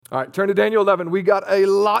All right, turn to Daniel 11. We got a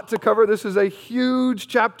lot to cover. This is a huge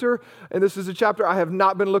chapter, and this is a chapter I have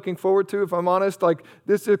not been looking forward to, if I'm honest.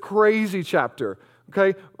 This is a crazy chapter,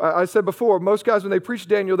 okay? I said before, most guys, when they preach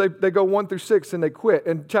Daniel, they go 1 through 6 and they quit,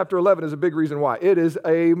 and chapter 11 is a big reason why. It is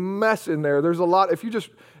a mess in there. There's a lot.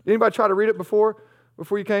 Anybody try to read it before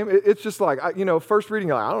you came? It's just first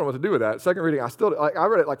reading, I don't know what to do with that. Second reading, I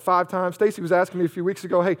read it 5 times. Stacy was asking me a few weeks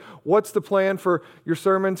ago, hey, what's the plan for your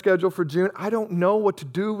sermon schedule for June? I don't know what to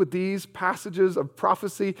do with these passages of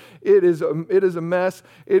prophecy. It is a mess.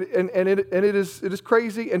 It is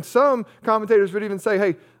crazy. And some commentators would even say,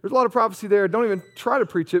 hey, there's a lot of prophecy there. Don't even try to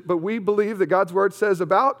preach it. But we believe that God's word says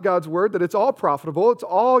about God's word that it's all profitable. It's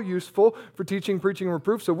all useful for teaching, preaching, and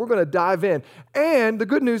reproof. So we're going to dive in. And the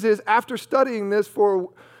good news is, after studying this for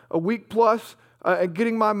a week plus and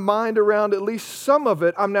getting my mind around at least some of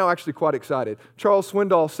it, I'm now actually quite excited. Charles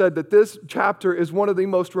Swindoll said that this chapter is one of the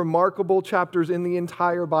most remarkable chapters in the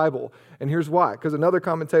entire Bible. And here's why. Because another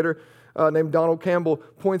commentator named Donald Campbell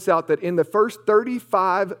points out that in the first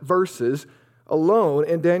 35 verses alone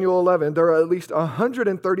in Daniel 11, there are at least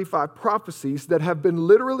 135 prophecies that have been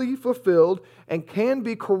literally fulfilled and can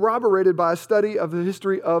be corroborated by a study of the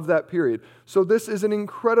history of that period. So this is an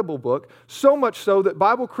incredible book, so much so that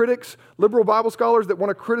Bible critics, liberal Bible scholars that want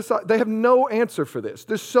to criticize, they have no answer for this.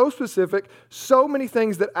 This is so specific, so many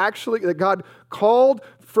things that God called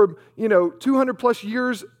from 200 plus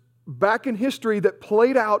years back in history that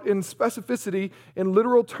played out in specificity, in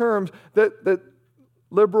literal terms, that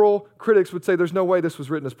liberal critics would say there's no way this was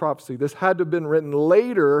written as prophecy. This had to have been written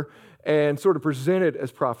later and sort of presented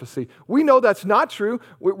as prophecy. We know that's not true.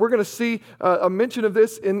 We're going to see a mention of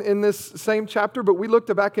this in this same chapter, but we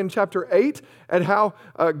looked back in chapter 8 at how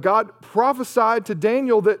God prophesied to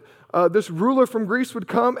Daniel that this ruler from Greece would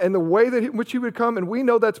come and the way in which he would come, and we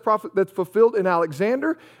know that's fulfilled in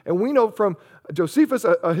Alexander, and we know from Josephus,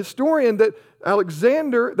 a historian, that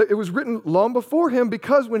Alexander, that it was written long before him,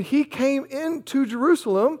 because when he came into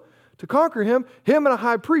Jerusalem to conquer him and a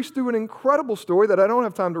high priest, through an incredible story that I don't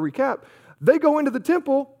have time to recap, they go into the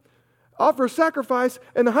temple, offer a sacrifice,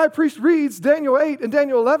 and the high priest reads Daniel 8 and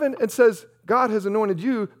Daniel 11 and says, God has anointed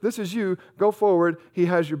you, this is you, go forward, he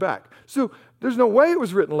has your back. So there's no way it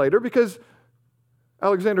was written later, because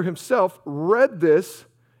Alexander himself read this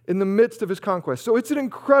in the midst of his conquest. So it's an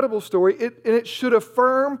incredible story, and it should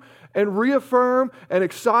affirm and reaffirm and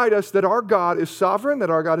excite us that our God is sovereign, that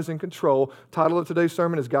our God is in control. Title of today's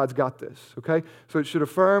sermon is God's Got This, okay? So it should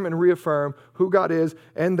affirm and reaffirm who God is,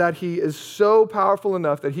 and that he is so powerful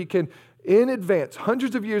enough that he can, in advance,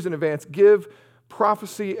 hundreds of years in advance, give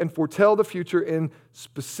prophecy and foretell the future in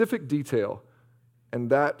specific detail. And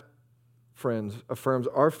that, friends, affirms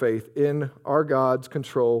our faith in our God's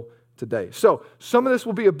control today. So some of this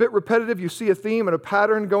will be a bit repetitive. You see a theme and a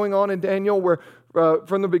pattern going on in Daniel where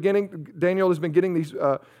from the beginning, Daniel has been getting these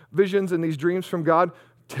visions and these dreams from God,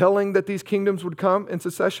 telling that these kingdoms would come in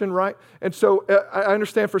succession, right? And so I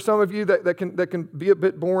understand for some of you that can be a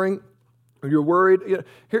bit boring. You're worried.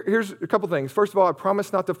 Here's a couple things. First of all, I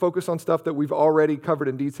promise not to focus on stuff that we've already covered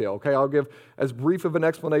in detail, okay? I'll give as brief of an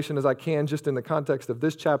explanation as I can just in the context of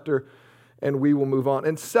this chapter, and we will move on.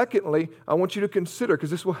 And secondly, I want you to consider, because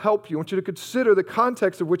this will help you, I want you to consider the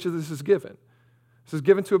context of which this is given. This is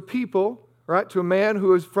given to a people, right? To a man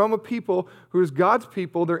who is from a people who is God's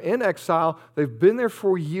people. They're in exile. They've been there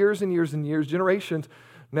for years and years and years, generations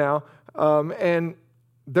now, and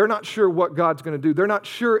they're not sure what God's going to do. They're not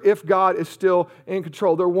sure if God is still in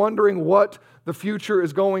control. They're wondering what the future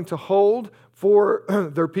is going to hold for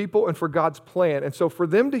their people and for God's plan. And so for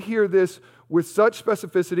them to hear this with such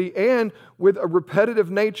specificity and with a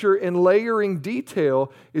repetitive nature in layering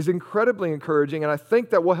detail is incredibly encouraging. And I think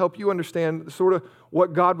that will help you understand sort of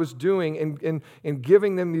what God was doing in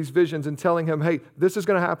giving them these visions and telling him, hey, this is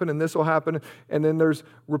going to happen and this will happen. And then there's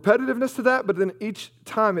repetitiveness to that, but then each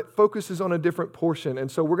time it focuses on a different portion.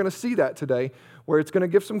 And so we're going to see that today, where it's going to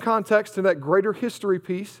give some context to that greater history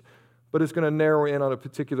piece, but it's going to narrow in on a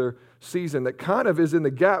particular season that kind of is in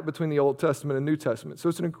the gap between the Old Testament and New Testament. So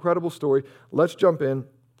it's an incredible story. Let's jump in.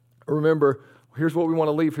 Remember, here's what we want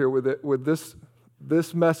to leave here with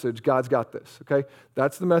this message. God's got this, okay?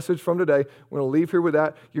 That's the message from today. We're going to leave here with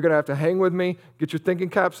that. You're going to have to hang with me, get your thinking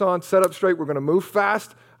caps on, set up straight. We're going to move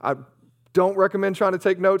fast. I don't recommend trying to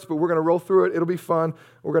take notes, but we're going to roll through it. It'll be fun.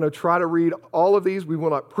 We're going to try to read all of these. We will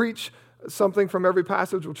not preach something from every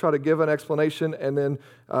passage. We'll try to give an explanation and then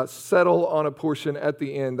settle on a portion at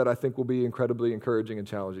the end that I think will be incredibly encouraging and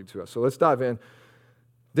challenging to us. So let's dive in.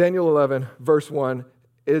 Daniel 11, verse 1,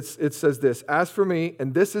 it says this, as for me,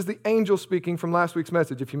 and this is the angel speaking from last week's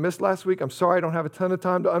message. If you missed last week, I'm sorry, I don't have a ton of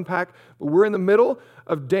time to unpack, but we're in the middle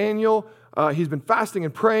of Daniel He's been fasting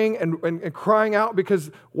and praying and crying out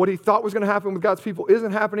because what he thought was going to happen with God's people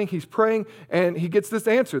isn't happening. He's praying, and he gets this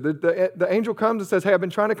answer. The angel comes and says, hey, I've been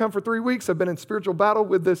trying to come for 3 weeks. I've been in spiritual battle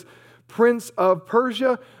with this prince of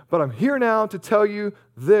Persia, but I'm here now to tell you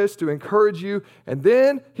this, to encourage you. And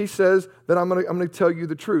then he says that I'm going to tell you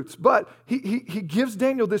the truths. But he gives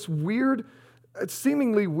Daniel this weird,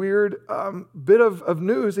 seemingly weird bit of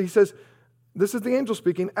news. He says, this is the angel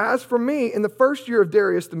speaking. As for me, in the first year of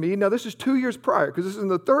Darius the Mede, now this is 2 years prior, because this is in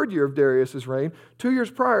the third year of Darius's reign. 2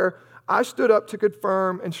 years prior, I stood up to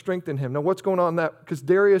confirm and strengthen him. Now what's going on in that? Because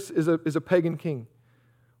Darius is a pagan king.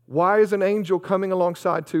 Why is an angel coming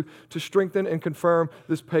alongside to strengthen and confirm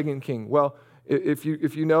this pagan king? Well, if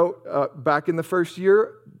you know, back in the first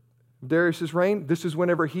year, Darius' reign, this is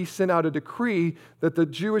whenever he sent out a decree that the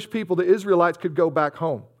Jewish people, the Israelites, could go back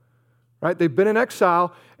home. Right? They've been in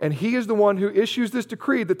exile, and he is the one who issues this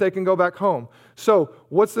decree that they can go back home. So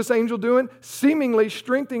what's this angel doing? Seemingly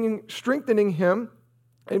strengthening him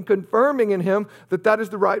and confirming in him that is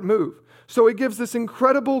the right move. So he gives this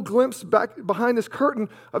incredible glimpse back behind this curtain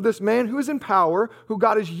of this man who is in power, who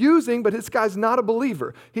God is using, but this guy's not a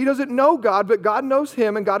believer. He doesn't know God, but God knows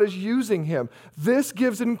him, and God is using him. This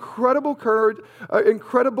gives incredible courage,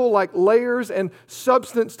 incredible layers and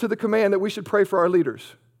substance to the command that we should pray for our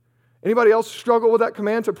leaders. Anybody else struggle with that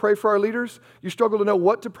command to pray for our leaders? You struggle to know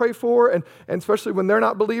what to pray for, and especially when they're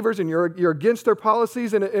not believers and you're against their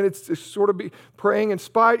policies, and it's sort of be praying in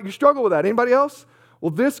spite. You struggle with that. Anybody else? Well,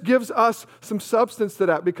 this gives us some substance to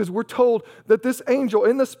that, because we're told that this angel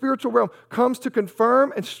in the spiritual realm comes to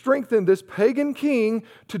confirm and strengthen this pagan king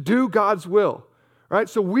to do God's will. Right?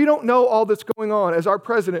 So we don't know all that's going on as our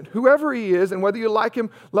president, whoever he is, and whether you like him,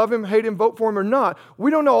 love him, hate him, vote for him or not, we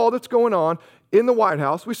don't know all that's going on in the White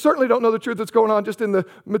House. We certainly don't know the truth that's going on just in the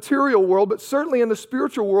material world, but certainly in the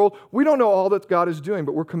spiritual world, we don't know all that God is doing,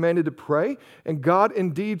 but we're commanded to pray, and God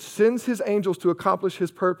indeed sends his angels to accomplish his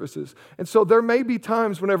purposes. And so there may be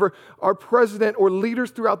times whenever our president or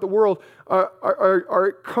leaders throughout the world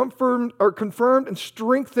are confirmed and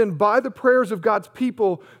strengthened by the prayers of God's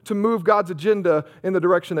people to move God's agenda in the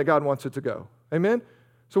direction that God wants it to go. Amen?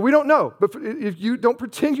 So we don't know, but if you don't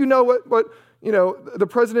pretend you know what the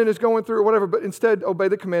president is going through or whatever, but instead obey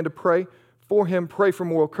the command to pray for him, pray for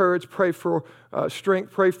moral courage, pray for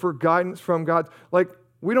strength, pray for guidance from God.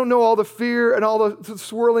 We don't know all the fear and all the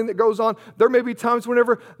swirling that goes on. There may be times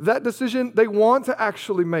whenever that decision, they want to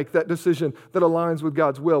actually make that decision that aligns with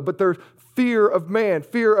God's will, but there's fear of man,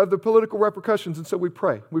 fear of the political repercussions, and so we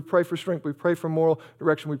pray. We pray for strength. We pray for moral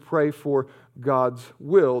direction. We pray for God's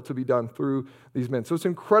will to be done through these men. So it's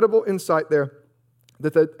incredible insight there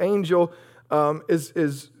that the angel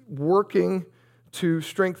is working to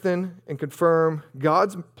strengthen and confirm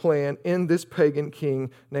God's plan in this pagan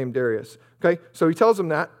king named Darius. Okay, so he tells him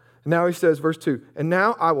that, and now he says, verse 2, and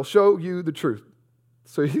now I will show you the truth.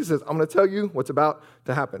 So he says, I'm going to tell you what's about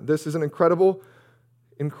to happen. This is an incredible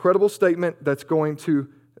statement that's going to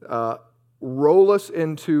roll us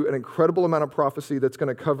into an incredible amount of prophecy that's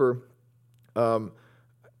going to cover, I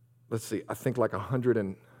think like 200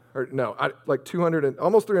 and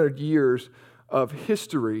almost 300 years of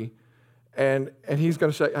history, and he's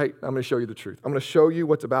going to say, hey, I'm going to show you the truth. I'm going to show you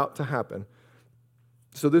what's about to happen.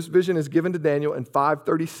 So this vision is given to Daniel in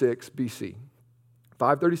 536 BC.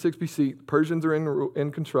 536 BC, Persians are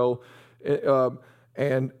in control,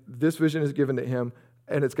 and this vision is given to him,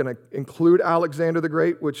 and it's going to include Alexander the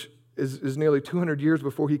Great, which is nearly 200 years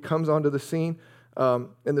before he comes onto the scene. And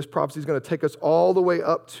this prophecy is going to take us all the way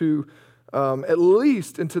up to at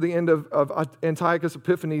least into the end of Antiochus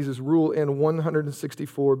Epiphanes' rule in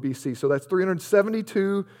 164 BC. So that's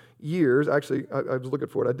 372 years. Actually, I was looking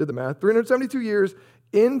for it. I did the math. 372 years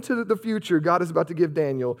into the future, God is about to give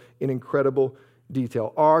Daniel in incredible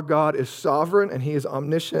detail. Our God is sovereign, and he is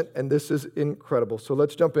omniscient, and this is incredible. So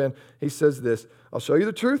let's jump in. He says this, I'll show you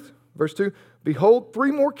the truth. Verse 2, behold,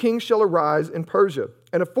 3 more kings shall arise in Persia,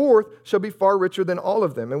 and a 4th shall be far richer than all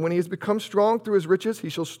of them. And when he has become strong through his riches, he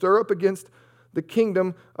shall stir up against the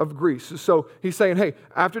kingdom of Greece. So he's saying, hey,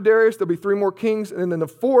 after Darius, there'll be 3 more kings, and then the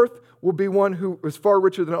 4th will be one who is far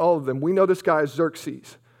richer than all of them. We know this guy is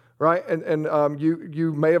Xerxes, right? And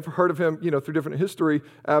you may have heard of him, through different history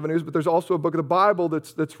avenues, but there's also a book of the Bible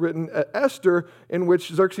that's written at Esther, in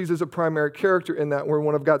which Xerxes is a primary character in that, where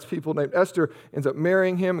one of God's people named Esther ends up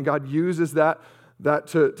marrying him, and God uses that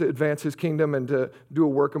to advance his kingdom and to do a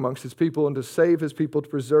work amongst his people and to save his people, to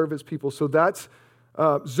preserve his people. So that's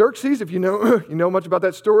Xerxes. If you know much about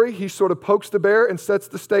that story, he sort of pokes the bear and sets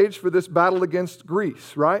the stage for this battle against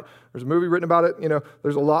Greece, right? There's a movie written about it.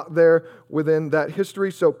 There's a lot there within that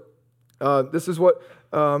history. So this is what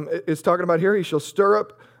it's talking about here. He shall stir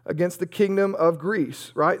up against the kingdom of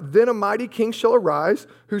Greece, right? Then a mighty king shall arise,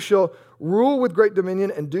 who shall rule with great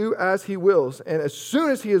dominion and do as he wills. And as soon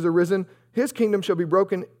as he is arisen, his kingdom shall be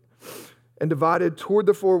broken and divided toward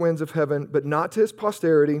the four winds of heaven, but not to his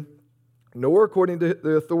posterity, nor according to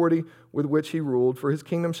the authority with which he ruled, for his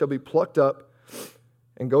kingdom shall be plucked up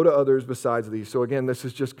and go to others besides these. So again, this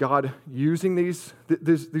is just God using these.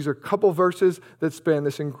 These are a couple verses that span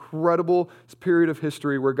this incredible period of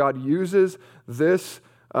history where God uses this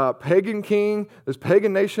pagan king, this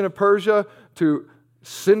pagan nation of Persia, to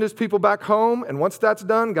send his people back home. And once that's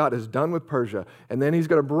done, God is done with Persia. And then he's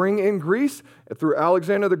going to bring in Greece through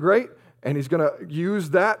Alexander the Great. And he's going to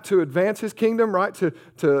use that to advance his kingdom, right?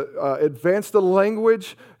 To advance the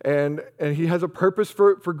language. And he has a purpose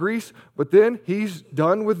for Greece. But then he's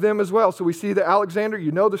done with them as well. So we see that Alexander,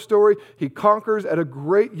 you know the story. He conquers at a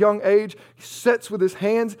great young age. He sits with his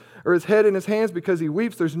hands or his head in his hands because he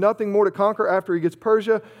weeps. There's nothing more to conquer after he gets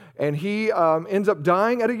Persia. And he ends up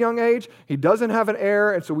dying at a young age. He doesn't have an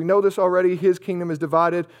heir. And so we know this already. His kingdom is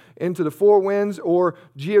divided into the four winds, or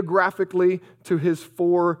geographically to his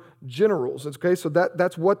four generals. Okay, so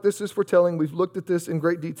that's what this is foretelling. We've looked at this in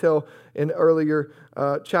great detail in earlier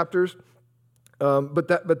chapters.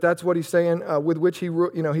 But that's what he's saying, with which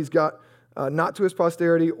he's got not to his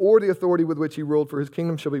posterity or the authority with which he ruled, for his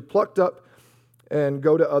kingdom shall be plucked up and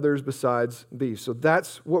go to others besides these. So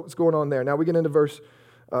that's what's going on there. Now we get into verse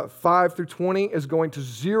 5 through 20 is going to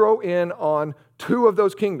zero in on two of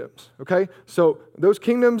those kingdoms, okay? So those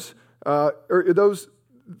kingdoms,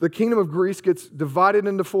 the kingdom of Greece gets divided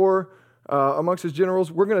into four amongst his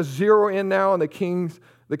generals. We're going to zero in now on the kingdoms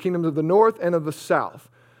of the north and of the south.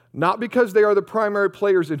 Not because they are the primary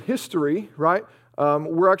players in history, right? We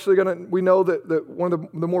know that one of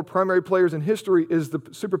the more primary players in history is the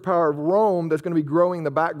superpower of Rome that's going to be growing in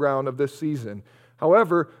the background of this season.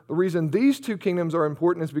 However, the reason these two kingdoms are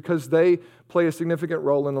important is because they play a significant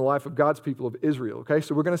role in the life of God's people of Israel. Okay,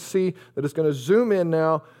 so we're going to see that it's going to zoom in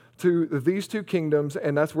now to these two kingdoms,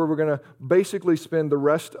 and that's where we're going to basically spend the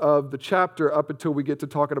rest of the chapter up until we get to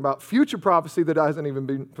talking about future prophecy that hasn't even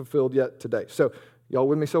been fulfilled yet today. So, y'all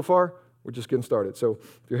with me so far? We're just getting started. So,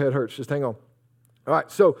 if your head hurts, just hang on. All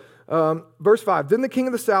right, so verse 5, Then the king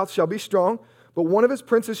of the south shall be strong, but one of his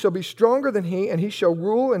princes shall be stronger than he, and he shall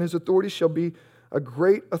rule, and his authority shall be a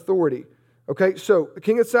great authority. Okay, so the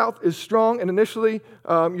king of the south is strong, and initially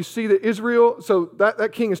you see that Israel, so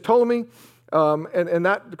that king is Ptolemy, and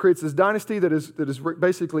that creates this dynasty that is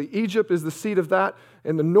basically Egypt is the seat of that.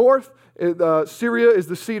 In the north, Syria is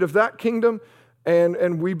the seat of that kingdom,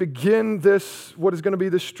 and we begin this, what is going to be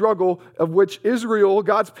the struggle of which Israel,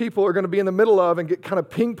 God's people, are going to be in the middle of and get kind of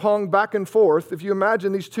ping-pong back and forth. If you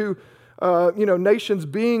imagine these two nations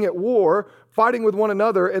being at war, fighting with one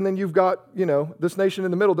another, and then you've got, this nation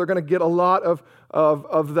in the middle, they're going to get a lot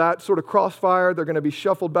of that sort of crossfire. They're going to be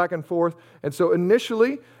shuffled back and forth. And so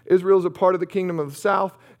initially, Israel's a part of the kingdom of the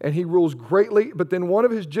south, and he rules greatly. But then one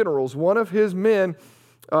of his generals, one of his men,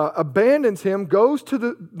 abandons him, goes to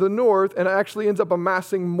the north, and actually ends up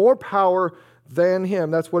amassing more power than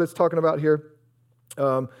him. That's what it's talking about here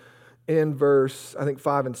in verse, I think,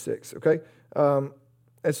 5 and 6, okay?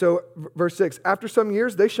 And so, verse 6, After some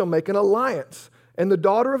years they shall make an alliance, and the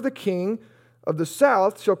daughter of the king of the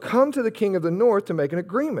south shall come to the king of the north to make an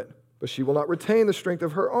agreement. But she will not retain the strength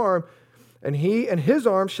of her arm, and he and his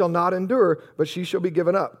arm shall not endure, but she shall be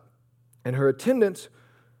given up. And her attendants,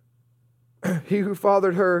 he who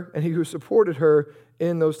fathered her and he who supported her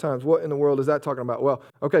in those times. What in the world is that talking about? Well,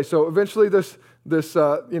 okay, so eventually this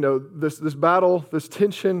battle, this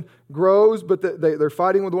tension grows, but they're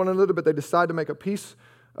fighting with one another, but they decide to make a peace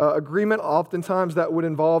agreement. Oftentimes that would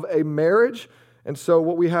involve a marriage. And so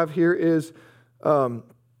what we have here is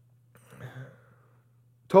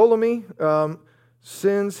Ptolemy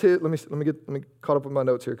sends his, let me get caught up with my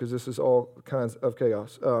notes here because this is all kinds of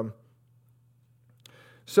chaos.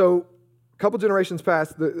 So a couple generations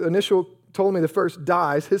pass, the initial Ptolemy the first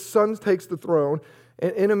dies, his son takes the throne,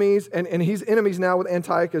 and he's enemies now with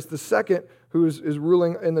Antiochus II, who is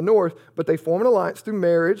ruling in the north, but they form an alliance through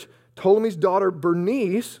marriage. Ptolemy's daughter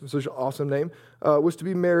Bernice, which is an awesome name, was to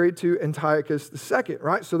be married to Antiochus II,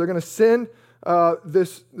 right? So they're going to send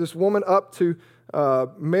this woman up to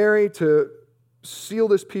marry, to seal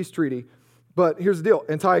this peace treaty. But here's the deal.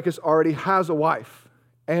 Antiochus already has a wife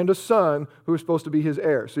and a son who is supposed to be his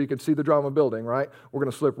heir. So you can see the drama building, right? We're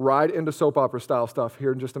going to slip right into soap opera style stuff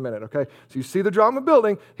here in just a minute, okay? So you see the drama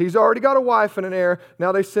building. He's already got a wife and an heir.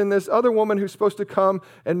 Now they send this other woman who's supposed to come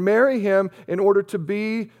and marry him in order to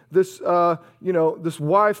be this, this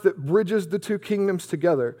wife that bridges the two kingdoms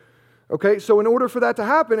together. Okay, so in order for that to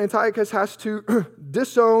happen, Antiochus has to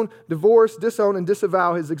divorce, disown, and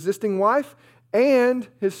disavow his existing wife and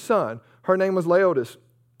his son. Her name was Laodice.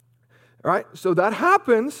 All right, so that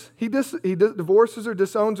happens. He divorces her,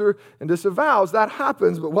 disowns her, and disavows. That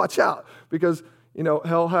happens, but watch out, because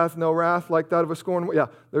hell hath no wrath like that of a scorned. Yeah,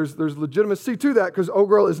 there's legitimacy to that, because old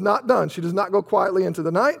girl is not done. She does not go quietly into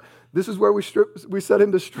the night. This is where we set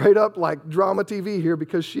into straight up like drama TV here,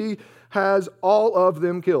 because she has all of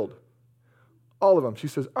them killed. All of them. She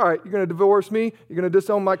says, all right, you're going to divorce me. You're going to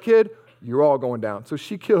disown my kid. You're all going down. So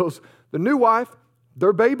she kills the new wife,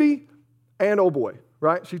 their baby, and old boy,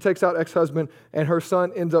 right? She takes out ex-husband, and her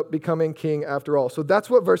son ends up becoming king after all. So that's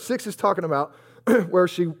what verse 6 is talking about, where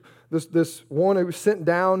this one who was sent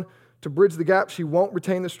down to bridge the gap, she won't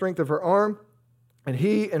retain the strength of her arm, and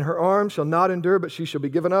he and her arm shall not endure, but she shall be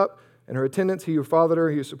given up, and her attendants, he who fathered her,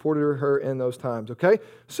 he who supported her in those times, okay?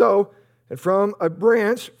 So, and from a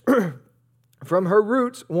branch... From her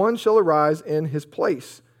roots, one shall arise in his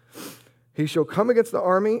place. He shall come against the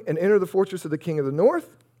army and enter the fortress of the king of the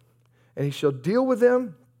north, and he shall deal with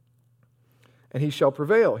them, and he shall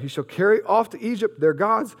prevail. He shall carry off to Egypt their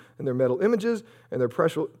gods and their metal images and their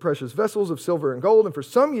precious vessels of silver and gold, and for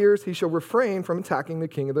some years he shall refrain from attacking the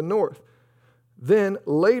king of the north. Then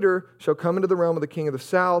later shall come into the realm of the king of the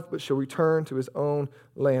south, but shall return to his own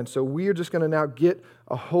land. So we are just going to now get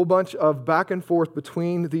a whole bunch of back and forth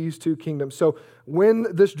between these two kingdoms. So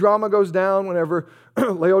when this drama goes down, whenever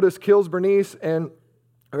Laodice kills Bernice and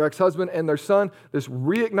her ex-husband and their son, this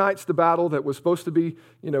reignites the battle that was supposed to be,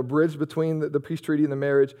 bridged between the peace treaty and the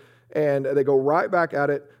marriage, and they go right back at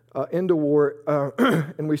it into war.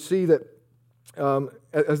 And we see that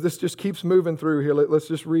as this just keeps moving through here, let's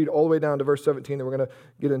just read all the way down to verse 17, and we're going to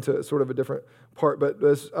get into sort of a different part. But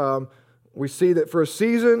we see that for a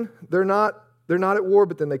season, they're not at war,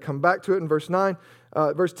 but then they come back to it in verse 9.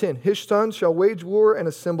 Verse 10, his sons shall wage war and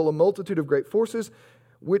assemble a multitude of great forces,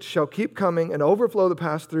 which shall keep coming and overflow the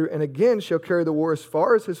pass through, and again shall carry the war as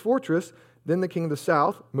far as his fortress. Then the king of the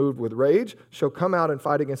south, moved with rage, shall come out and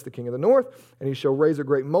fight against the king of the north, and he shall raise a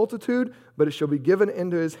great multitude, but it shall be given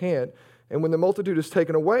into his hand. And when the multitude is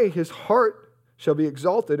taken away, his heart shall be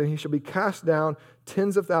exalted, and he shall be cast down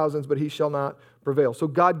tens of thousands, but he shall not prevail. So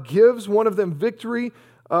God gives one of them victory,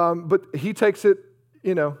 but he takes it,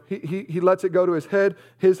 he lets it go to his head.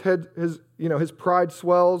 His pride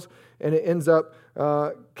swells, and it ends up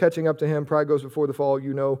catching up to him. Pride goes before the fall.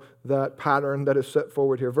 You know that pattern that is set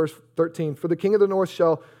forward here. Verse 13, for the king of the north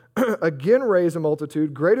shall again raise a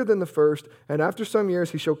multitude greater than the first, and after some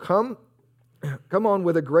years he shall come on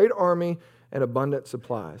with a great army and abundant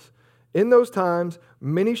supplies. In those times,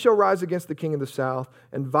 many shall rise against the king of the south,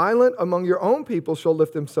 and violent among your own people shall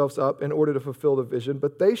lift themselves up in order to fulfill the vision,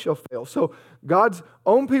 but they shall fail. So God's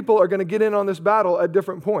own people are going to get in on this battle at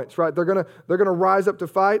different points, right? They're going to rise up to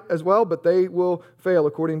fight as well, but they will fail,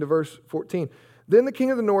 according to verse 14. Then the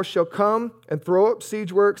king of the north shall come and throw up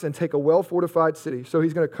siege works and take a well-fortified city. So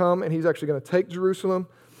he's going to come, and he's actually going to take Jerusalem.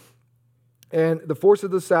 And the force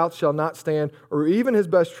of the south shall not stand, or even his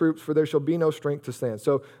best troops, for there shall be no strength to stand.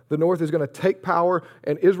 So the north is going to take power,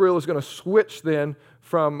 and Israel is going to switch then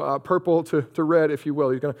from purple to red, if you will.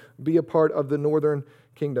 He's going to be a part of the northern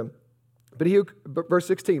kingdom. Verse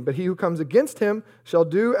 16, but he who comes against him shall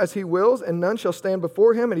do as he wills, and none shall stand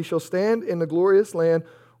before him, and he shall stand in the glorious land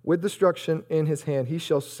with destruction in his hand. He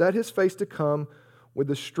shall set his face to come with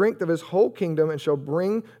the strength of his whole kingdom, and shall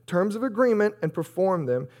bring terms of agreement and perform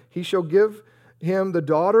them. He shall give him the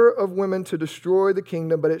daughter of women to destroy the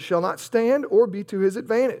kingdom, but it shall not stand or be to his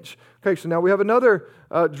advantage. Okay, so now we have another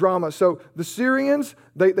drama. So the Syrians,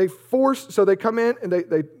 they come in and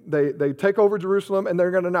they take over Jerusalem, and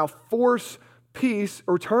they're going to now force peace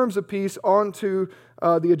or terms of peace onto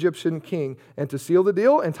the Egyptian king. And to seal the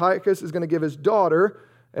deal, Antiochus is going to give his daughter.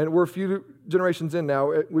 And we're a few generations in now.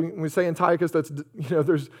 When we say Antiochus,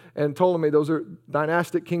 and Ptolemy, those are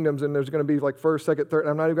dynastic kingdoms, and there's going to be like first, second, third.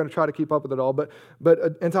 I'm not even going to try to keep up with it all. But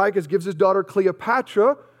Antiochus gives his daughter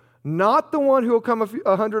Cleopatra, not the one who will come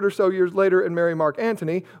 100 or so years later and marry Mark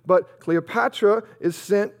Antony, but Cleopatra is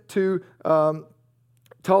sent to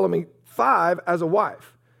Ptolemy V as a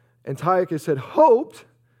wife. Antiochus had hoped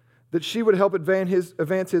that she would help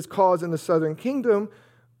advance his cause in the southern kingdom,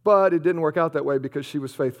 but it didn't work out that way because she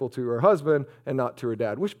was faithful to her husband and not to her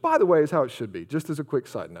dad, which, by the way, is how it should be, just as a quick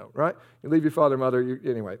side note, right? You leave your father and mother,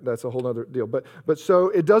 anyway, that's a whole other deal. But so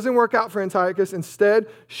it doesn't work out for Antiochus. Instead,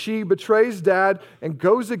 she betrays dad and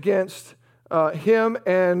goes against him,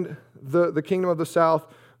 and the kingdom of the south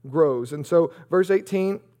grows. And so verse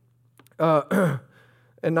 18 and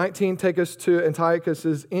 19 take us to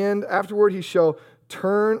Antiochus's end. Afterward, he shall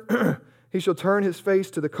turn He shall turn his face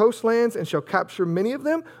to the coastlands and shall capture many of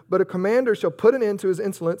them, but a commander shall put an end to his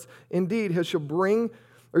insolence. Indeed, he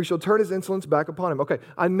shall turn his insolence back upon him. Okay,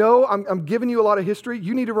 I know I'm giving you a lot of history.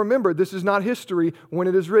 You need to remember this is not history when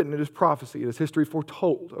it is written. It is prophecy. It is history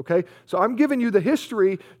foretold, okay? So I'm giving you the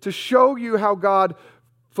history to show you how God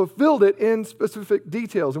fulfilled it in specific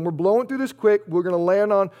details. And we're blowing through this quick. We're going to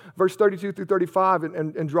land on verse 32 through 35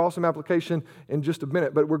 and draw some application in just a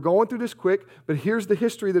minute. But we're going through this quick. But here's the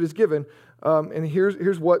history that is given. And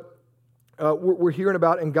here's what we're hearing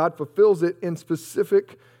about. And God fulfills it in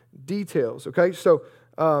specific details. Okay, so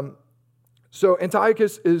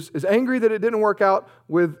Antiochus is angry that it didn't work out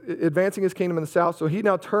with advancing his kingdom in the south, so he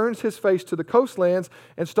now turns his face to the coastlands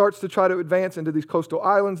and starts to try to advance into these coastal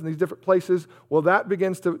islands and these different places. Well, that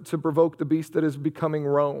begins to provoke the beast that is becoming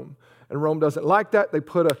Rome. And Rome doesn't like that. They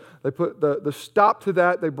put the stop to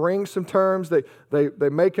that. They bring some terms. They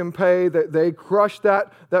make him pay. They crush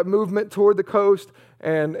that movement toward the coast,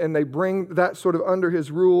 and they bring that sort of under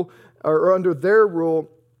his rule, or under their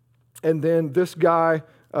rule. And then this guy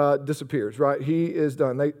disappears, right? He is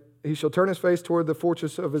done. He shall turn his face toward the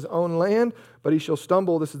fortress of his own land, but he shall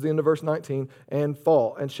stumble, this is the end of verse 19, and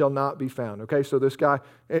fall, and shall not be found. Okay, so this guy,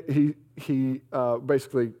 he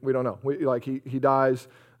basically, we don't know. He dies,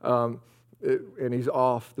 and he's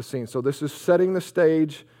off the scene. So this is setting the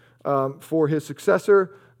stage for his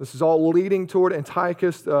successor. This is all leading toward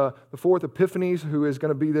Antiochus, the fourth Epiphanes, who is going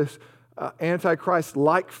to be this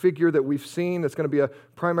Antichrist-like figure that we've seen that's going to be a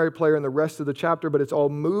primary player in the rest of the chapter, but it's all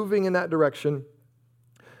moving in that direction.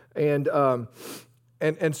 And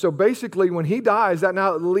so basically when he dies, that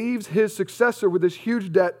now leaves his successor with this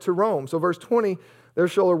huge debt to Rome. So verse 20, there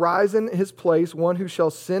shall arise in his place one who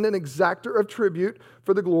shall send an exactor of tribute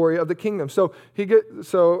for the glory of the kingdom. So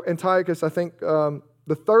Antiochus, I think the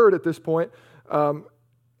third at this point,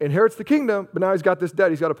 inherits the kingdom, but now he's got this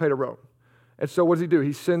debt he's got to pay to Rome. And so what does he do?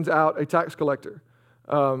 He sends out a tax collector.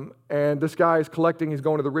 And this guy is collecting. He's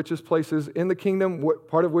going to the richest places in the kingdom,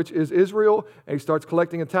 part of which is Israel. And he starts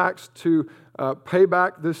collecting a tax to pay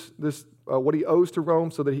back this what he owes to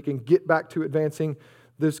Rome so that he can get back to advancing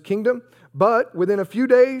this kingdom. But within a few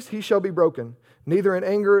days, he shall be broken, neither in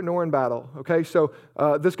anger nor in battle. Okay, so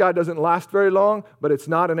this guy doesn't last very long, but it's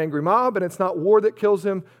not an angry mob, and it's not war that kills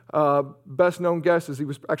him. Best known guess is he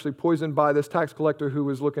was actually poisoned by this tax collector who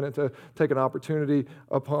was looking to take an opportunity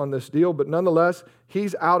upon this deal. But nonetheless,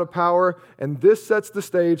 he's out of power, and this sets the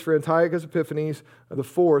stage for Antiochus Epiphanes, the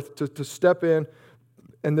fourth, to step in.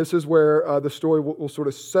 And this is where the story will sort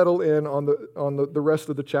of settle in on the rest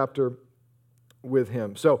of the chapter with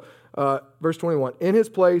him. So, verse 21, in his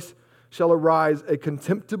place shall arise a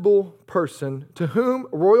contemptible person to whom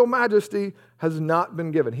royal majesty has not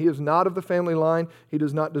been given. He is not of the family line. He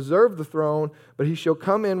does not deserve the throne, but he shall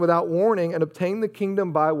come in without warning and obtain the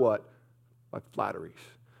kingdom by what? By flatteries.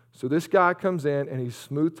 So this guy comes in and he's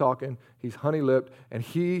smooth talking, he's honey-lipped, and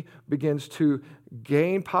he begins to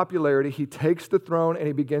gain popularity. He takes the throne and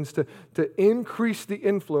he begins to increase the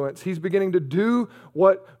influence. He's beginning to do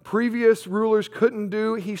what previous rulers couldn't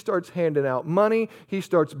do. He starts handing out money. He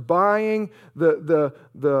starts buying the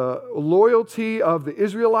loyalty of the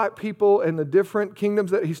Israelite people and the different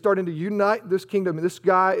kingdoms that he's starting to unite this kingdom. This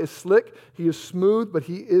guy is slick, he is smooth, but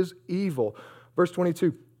he is evil. Verse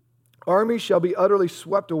 22. Armies shall be utterly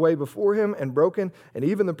swept away before him and broken, and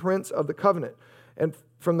even the prince of the covenant. And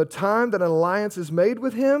from the time that an alliance is made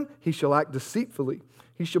with him, he shall act deceitfully.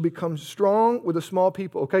 He shall become strong with a small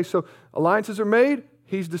people. Okay, so alliances are made,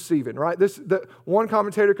 he's deceiving, right? One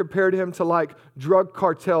commentator compared him to like drug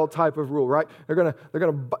cartel type of rule, right? They're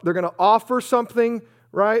gonna offer something,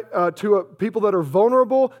 right, to people that are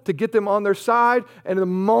vulnerable to get them on their side. And the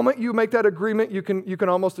moment you make that agreement, you can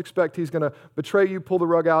almost expect he's going to betray you, pull the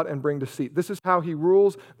rug out, and bring deceit. This is how he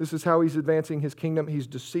rules. This is how he's advancing his kingdom. He's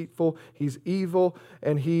deceitful, he's evil,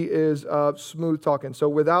 and he is smooth talking.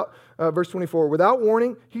 So verse 24, without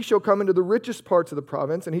warning, he shall come into the richest parts of the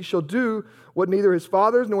province, and he shall do what neither his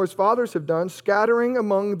fathers nor his fathers have done, scattering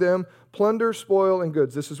among them plunder, spoil, and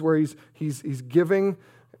goods. This is where he's giving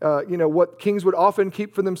what kings would often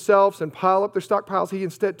keep for themselves and pile up their stockpiles. He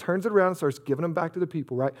instead turns it around and starts giving them back to the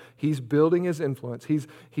people, right? He's building his influence. He's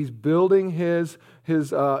building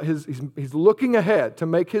he's looking ahead to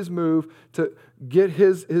make his move to get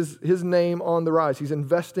his name on the rise. He's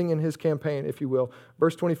investing in his campaign, if you will.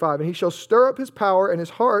 Verse 25, and he shall stir up his power and his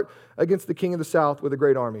heart against the king of the south with a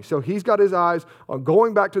great army. So he's got his eyes on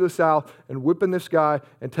going back to the south and whipping this guy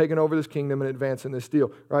and taking over this kingdom and advancing this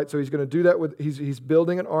deal, right? So he's going to do that he's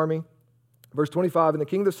building an army. Verse 25, and the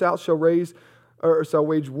king of the south shall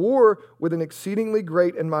wage war with an exceedingly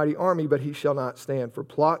great and mighty army, but he shall not stand, for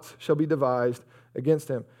plots shall be devised against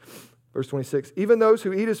him. Verse 26, even those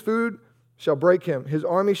who eat his food shall break him. His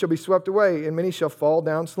army shall be swept away, and many shall fall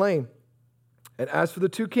down slain. And as for the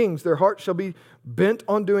two kings, their hearts shall be bent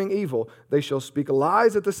on doing evil. They shall speak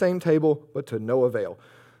lies at the same table, but to no avail.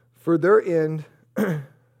 For the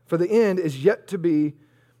end is yet to be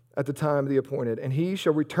at the time of the appointed. And he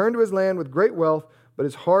shall return to his land with great wealth, but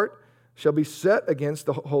his heart shall be set against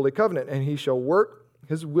the holy covenant. And he shall work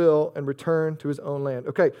his will and return to his own land.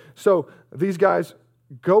 Okay, so these guys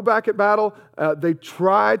go back at battle. They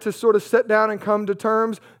try to sort of sit down and come to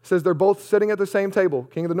terms. It says they're both sitting at the same table.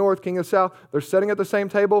 King of the north, king of the south. They're sitting at the same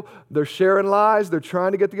table. They're sharing lies. They're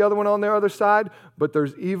trying to get the other one on their other side, but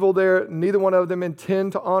there's evil there. Neither one of them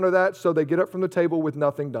intend to honor that, so they get up from the table with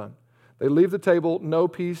nothing done. They leave the table, no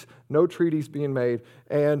peace, no treaties being made,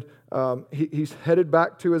 and he's headed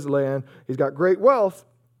back to his land. He's got great wealth,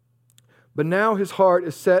 but now his heart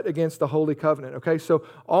is set against the holy covenant. Okay, so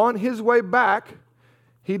on his way back,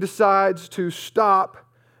 he decides to stop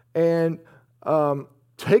and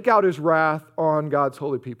take out his wrath on God's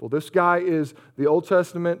holy people. This guy is the Old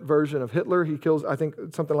Testament version of Hitler. He kills, I think,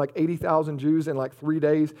 something like 80,000 Jews in like 3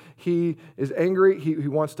 days. He is angry. He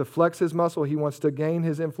wants to flex his muscle. He wants to gain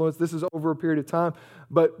his influence. This is over a period of time.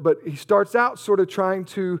 But he starts out sort of trying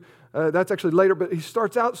to, that's actually later, but he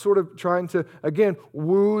starts out sort of trying to, again,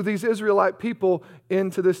 woo these Israelite people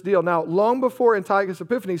into this deal. Now, long before Antiochus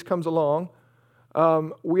Epiphanes comes along,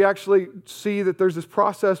 we actually see that there's this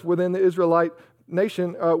process within the Israelite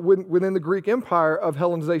nation, within the Greek Empire of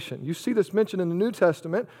Hellenization. You see this mentioned in the New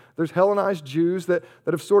Testament. There's Hellenized Jews that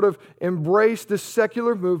have sort of embraced this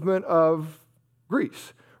secular movement of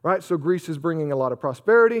Greece, right? So Greece is bringing a lot of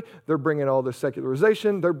prosperity. They're bringing all this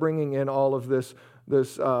secularization. They're bringing in all of this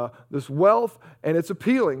wealth, and it's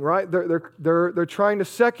appealing, right? They're trying to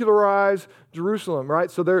secularize Jerusalem,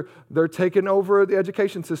 right? So they're taking over the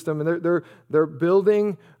education system, and they're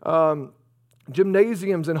building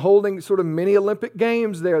gymnasiums and holding sort of mini Olympic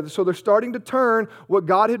games there. So they're starting to turn what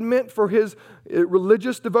God had meant for his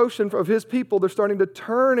religious devotion of his people. They're starting to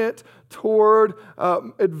turn it toward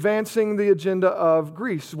advancing the agenda of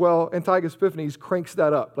Greece. Well, Antiochus Epiphanes cranks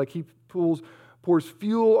that up. Like he pours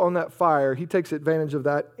fuel on that fire. He takes advantage of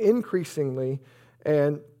that increasingly,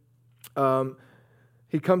 and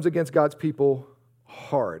he comes against God's people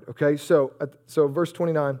hard. Okay, so verse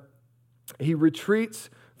 29, he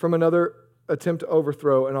retreats from another attempt to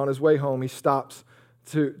overthrow, and on his way home, he stops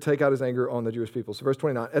to take out his anger on the Jewish people. So verse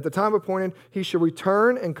 29, at the time appointed, he shall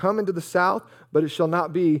return and come into the south, but it shall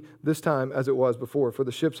not be this time as it was before. For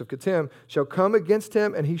the ships of Kittim shall come against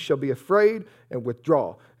him, and he shall be afraid and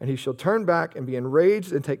withdraw. And he shall turn back and be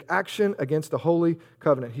enraged and take action against the holy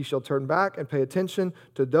covenant. He shall turn back and pay attention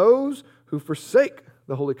to those who forsake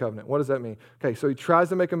the holy covenant. What does that mean? Okay, so he tries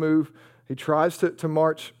to make a move. He tries to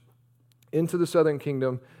march into the southern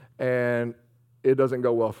kingdom, and it doesn't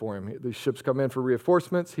go well for him. The ships come in for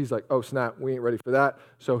reinforcements. He's like, oh snap, we ain't ready for that.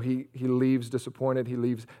 So he leaves disappointed. He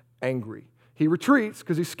leaves angry. He retreats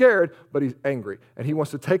because he's scared, but he's angry. And he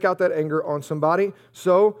wants to take out that anger on somebody.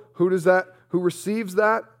 So who receives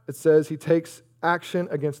that? It says he takes action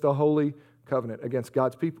against the holy covenant, against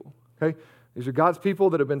God's people. Okay? These are God's people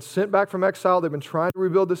that have been sent back from exile. They've been trying to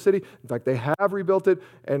rebuild the city. In fact, they have rebuilt it,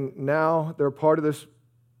 and now they're part of this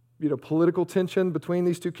political tension between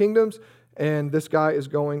these two kingdoms. And this guy is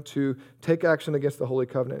going to take action against the holy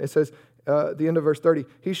covenant. It says, at the end of verse 30,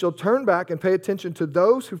 he shall turn back and pay attention to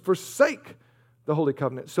those who forsake the holy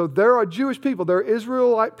covenant. So there are Jewish people, there are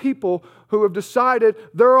Israelite people who have decided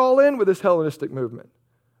they're all in with this Hellenistic movement.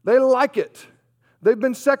 They like it. They've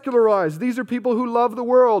been secularized. These are people who love the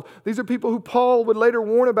world. These are people who Paul would later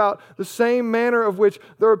warn about, the same manner of which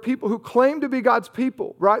there are people who claim to be God's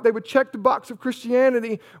people, right? They would check the box of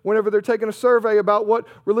Christianity whenever they're taking a survey about what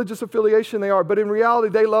religious affiliation they are. But in reality,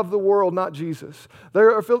 they love the world, not Jesus.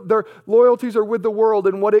 Their loyalties are with the world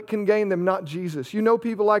and what it can gain them, not Jesus. You know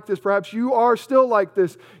people like this. Perhaps you are still like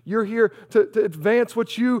this. You're here to advance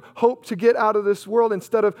what you hope to get out of this world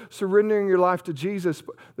instead of surrendering your life to Jesus.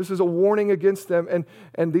 This is a warning against them.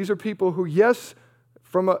 And these are people who, yes,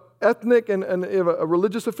 from an ethnic and a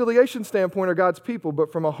religious affiliation standpoint are God's people,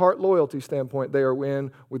 but from a heart loyalty standpoint, they are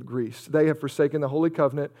in with Greece. They have forsaken the Holy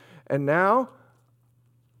Covenant. And now,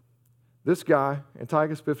 this guy,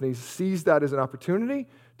 Antiochus Epiphanes, sees that as an opportunity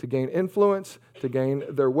to gain influence, to gain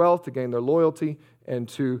their wealth, to gain their loyalty, and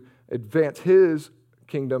to advance his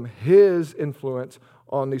kingdom, his influence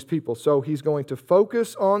on these people. So he's going to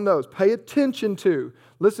focus on those. Pay attention to.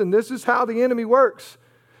 Listen, this is how the enemy works.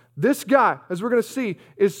 This guy, as we're going to see,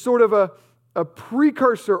 is sort of a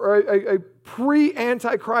precursor or a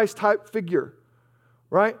pre-Antichrist type figure,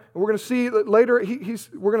 right? And we're going to see that later,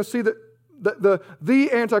 we're going to see that the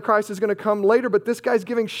Antichrist is going to come later, but this guy's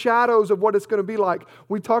giving shadows of what it's going to be like.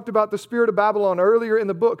 We talked about the spirit of Babylon earlier in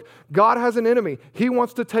the book. God has an enemy. He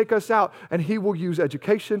wants to take us out, and he will use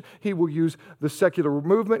education. He will use the secular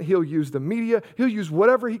movement. He'll use the media. He'll use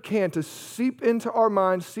whatever he can to seep into our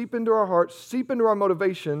minds, seep into our hearts, seep into our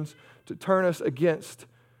motivations to turn us against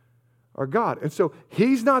our God. And so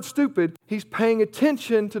he's not stupid. He's paying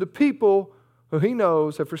attention to the people who he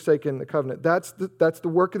knows have forsaken the covenant. That's the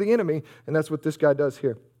work of the enemy, and that's what this guy does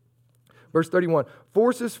here. Verse 31,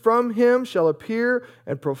 forces from him shall appear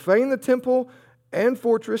and profane the temple and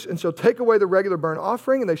fortress, and shall take away the regular burnt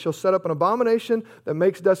offering, and they shall set up an abomination that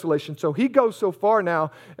makes desolation. So he goes so far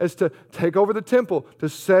now as to take over the temple, to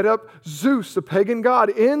set up Zeus, the pagan god,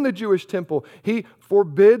 in the Jewish temple. He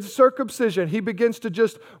forbids circumcision. He begins to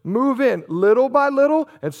just move in little by little,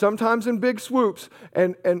 and sometimes in big swoops,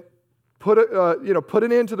 and put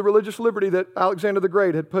an end to the religious liberty that Alexander the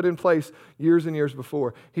Great had put in place years and years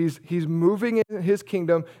before. He's moving in his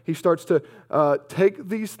kingdom. He starts to take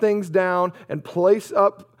these things down and place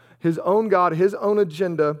up his own God, his own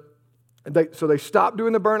agenda. So they stop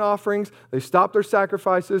doing the burnt offerings. They stop their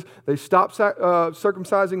sacrifices. They stop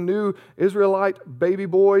circumcising new Israelite baby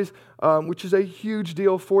boys, which is a huge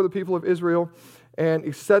deal for the people of Israel. And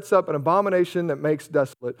he sets up an abomination that makes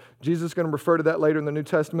desolate. Jesus is going to refer to that later in the New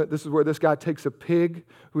Testament. This is where this guy takes a pig,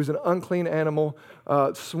 who is an unclean animal,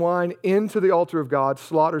 swine, into the altar of God,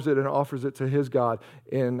 slaughters it, and offers it to his God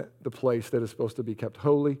in the place that is supposed to be kept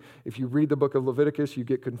holy. If you read the book of Leviticus, you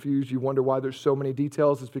get confused. You wonder why there's so many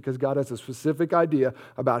details. It's because God has a specific idea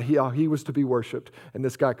about how he was to be worshipped. And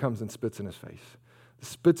this guy comes and spits in his face.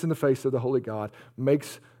 Spits in the face of the holy God,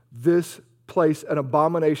 makes this place an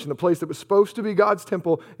abomination. The place that was supposed to be God's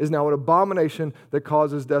temple is now an abomination that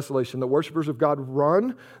causes desolation. The worshipers of God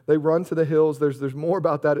run. They run to the hills. There's more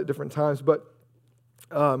about that at different times, but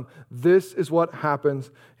this is what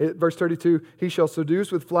happens. Verse 32, he shall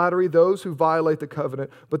seduce with flattery those who violate the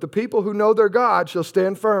covenant, but the people who know their God shall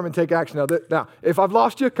stand firm and take action. Now, if I've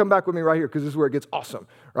lost you, come back with me right here, because this is where it gets awesome,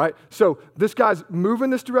 right? So this guy's moving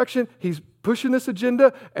this direction. He's pushing this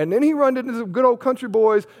agenda, and then he runs into some good old country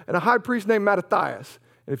boys and a high priest named Mattathias.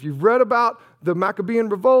 And if you've read about the Maccabean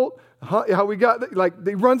revolt, how we got,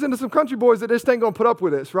 he runs into some country boys that just ain't going to put up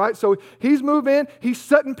with this, right? So he's moving, he's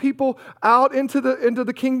setting people out into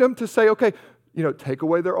the kingdom to say, okay, take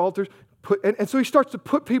away their altars. And so he starts to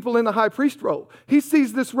put people in the high priest role. He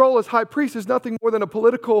sees this role as high priest as nothing more than a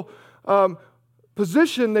political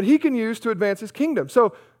position that he can use to advance his kingdom.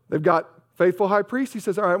 So they've got faithful high priest. He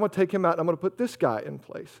says, all right, I'm going to take him out, and I'm going to put this guy in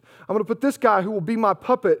place. I'm going to put this guy who will be my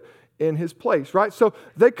puppet in his place, right? So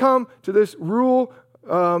they come to this rural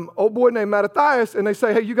old boy named Mattathias, and they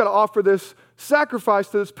say, hey, you got to offer this sacrifice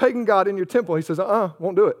to this pagan god in your temple. He says,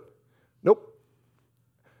 won't do it. Nope.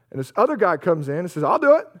 And this other guy comes in and says, I'll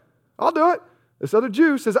do it. This other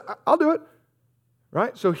Jew says, I'll do it.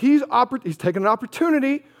 Right? So he's taking an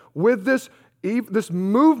opportunity with this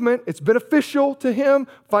movement. It's beneficial to him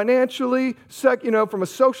financially, from a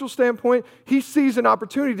social standpoint. He sees an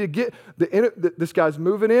opportunity to get this guy's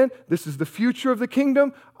moving in. This is the future of the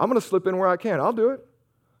kingdom. I'm going to slip in where I can. I'll do it.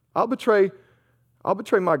 I'll betray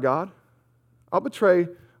my God. I'll betray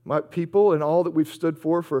my people and all that we've stood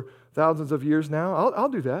for thousands of years now. I'll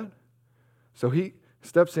do that. So he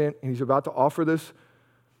steps in, and he's about to offer this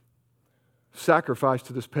sacrifice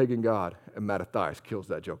to this pagan god, and Mattathias kills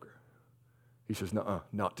that joker. He says, nuh-uh,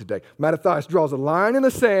 not today. Mattathias draws a line in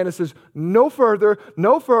the sand and says, no further,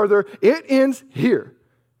 it ends here.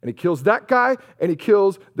 And he kills that guy, and he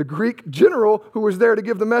kills the Greek general who was there to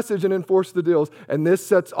give the message and enforce the deals. And this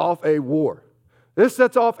sets off a war. This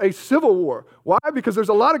sets off a civil war. Why? Because there's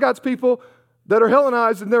a lot of God's people that are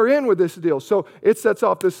Hellenized, and they're in with this deal. So it sets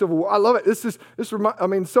off this civil war. I love it.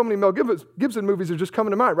 So many Mel Gibson movies are just coming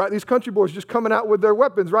to mind, right? These country boys just coming out with their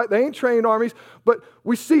weapons, right? They ain't trained armies, but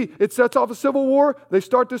we see it sets off a civil war. They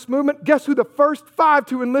start this movement. Guess who the first 5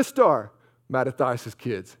 to enlist are? Mattathias'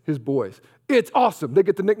 kids, his boys. It's awesome. They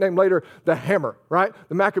get the nickname later, the Hammer, right?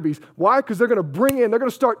 The Maccabees. Why? Because they're going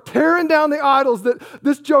to start tearing down the idols that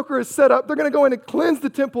this joker has set up. They're going to go in and cleanse the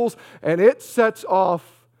temples, and it sets off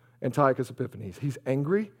Antiochus Epiphanes. He's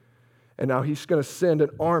angry, and now he's going to send an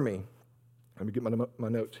army. Let me get my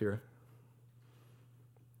notes here.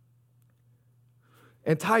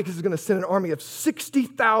 Antiochus is going to send an army of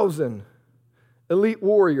 60,000 elite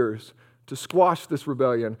warriors to squash this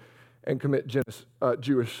rebellion and commit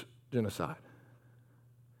Jewish genocide.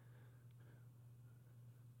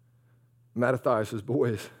 Mattathias'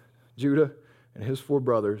 boys, Judah and his 4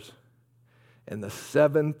 brothers, and the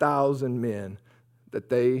 7,000 men that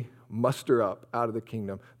they muster up out of the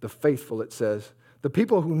kingdom, the faithful, it says, The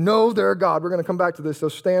people who know their God, we're going to come back to this, so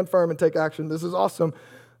stand firm and take action. This is awesome.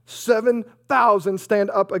 7,000 stand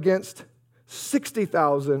up against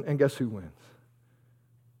 60,000, and guess who wins?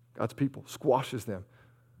 God's people, squashes them.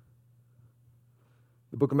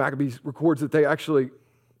 The book of Maccabees records that they actually,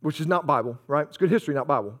 which is not Bible, right? It's good history, not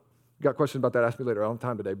Bible. You got questions about that, ask me later. I don't have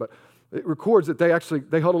time today. But it records that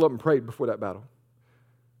they huddled up and prayed before that battle.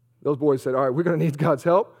 Those boys said, all right, we're going to need God's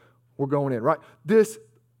help. We're going in, right?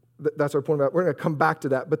 That's our point about it. We're going to come back to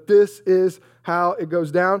that. But this is how it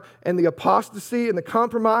goes down. And the apostasy and the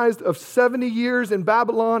compromise of 70 years in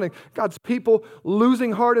Babylon and God's people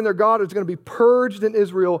losing heart in their God is going to be purged in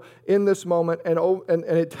Israel in this moment. And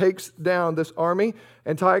it takes down this army.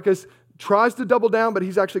 Antiochus tries to double down, but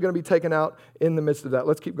he's actually going to be taken out in the midst of that.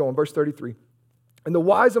 Let's keep going. Verse 33. And the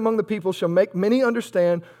wise among the people shall make many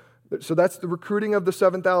understand. So that's the recruiting of the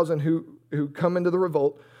 7,000 who come into the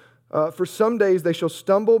revolt. For some days they shall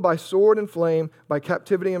stumble by sword and flame, by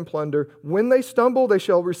captivity and plunder. When they stumble, they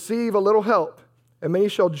shall receive a little help, and many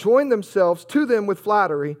shall join themselves to them with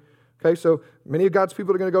flattery. Okay, so many of God's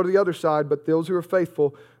people are going to go to the other side, but those who are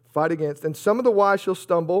faithful fight against. And some of the wise shall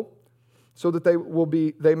stumble, so that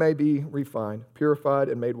they may be refined, purified,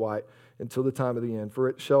 and made white until the time of the end. For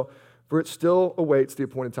it still awaits the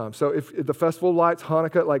appointed time. So if the festival of lights,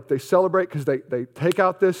 Hanukkah, like they celebrate because they take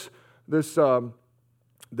out this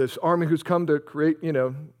army who's come to create,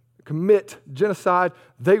 commit genocide.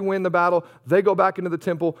 They win the battle. They go back into the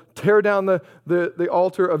temple, tear down the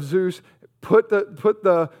altar of Zeus, put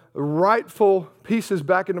the rightful pieces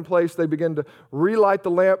back into place. They begin to relight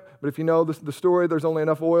the lamp. But if you know the story, there's only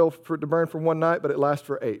enough oil to burn for one night, but it lasts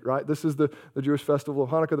for 8, right? This is the Jewish festival of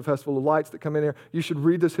Hanukkah, the festival of lights that come in here. You should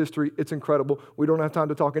read this history. It's incredible. We don't have time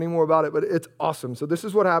to talk any more about it, but it's awesome. So this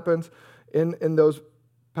is what happens in those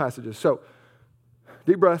passages. So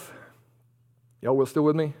deep breath. Y'all will still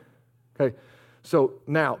with me? Okay. So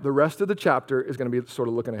now the rest of the chapter is going to be sort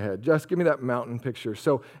of looking ahead. Just give me that mountain picture.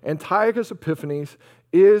 So Antiochus Epiphanes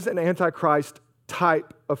is an Antichrist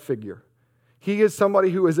type of figure. He is somebody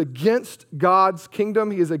who is against God's kingdom.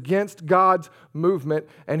 He is against God's movement.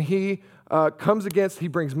 And he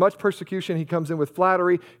brings much persecution. He comes in with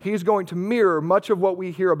flattery. He's going to mirror much of what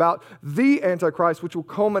we hear about the Antichrist, which will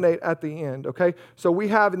culminate at the end, okay? So we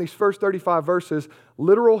have in these first 35 verses,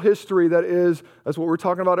 literal history that's what we were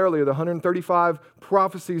talking about earlier, the 135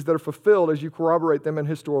 prophecies that are fulfilled as you corroborate them in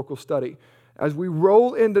historical study. As we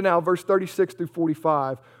roll into now verse 36 through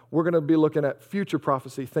 45, we're going to be looking at future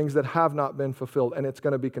prophecy, things that have not been fulfilled, and it's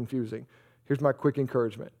going to be confusing. Here's my quick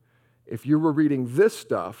encouragement. If you were reading this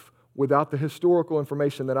stuff without the historical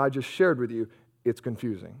information that I just shared with you, it's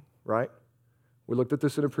confusing, right? We looked at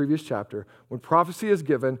this in a previous chapter. When prophecy is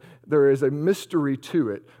given, there is a mystery to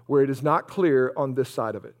it where it is not clear on this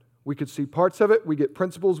side of it. We could see parts of it, we get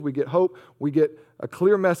principles, we get hope, we get a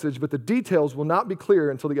clear message, but the details will not be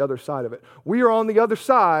clear until the other side of it. We are on the other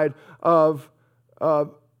side of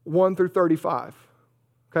 1 through 35.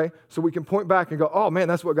 Okay? So we can point back and go, oh man,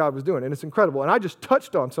 that's what God was doing, and it's incredible. And I just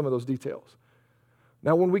touched on some of those details.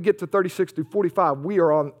 Now, when we get to 36 through 45, we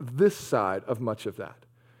are on this side of much of that.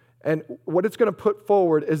 And what it's going to put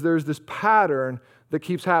forward is there's this pattern that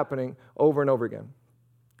keeps happening over and over again.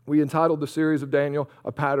 We entitled the series of Daniel,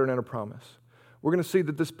 A Pattern and a Promise. We're going to see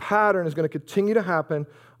that this pattern is going to continue to happen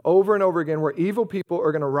over and over again, where evil people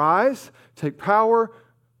are going to rise, take power,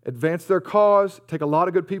 advance their cause, take a lot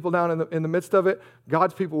of good people down in the midst of it.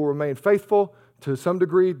 God's people will remain faithful to some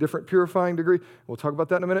degree, different purifying degree. We'll talk about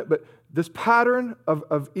that in a minute. But this pattern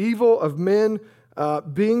of evil, of men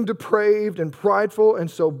being depraved and prideful and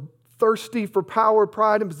so thirsty for power,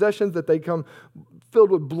 pride, and possessions that they come filled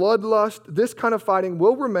with bloodlust, this kind of fighting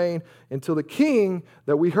will remain until the king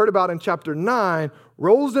that we heard about in chapter 9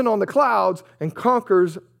 rolls in on the clouds and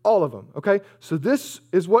conquers all of them, okay? So this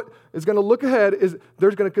is what is going to look ahead, is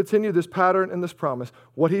there's going to continue this pattern and this promise.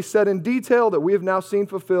 What he said in detail that we have now seen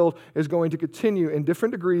fulfilled is going to continue in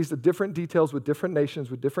different degrees, the different details with different nations,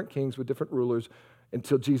 with different kings, with different rulers,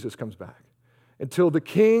 until Jesus comes back. Until the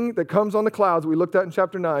king that comes on the clouds, we looked at in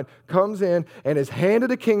chapter 9, comes in and is handed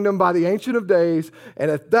a kingdom by the Ancient of Days, and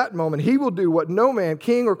at that moment, he will do what no man,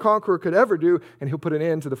 king or conqueror, could ever do, and he'll put an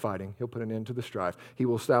end to the fighting. He'll put an end to the strife. He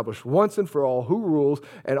will establish once and for all who rules,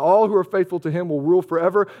 and all who are faithful to him will rule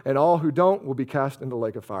forever, and all who don't will be cast into the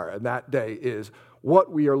lake of fire. And that day is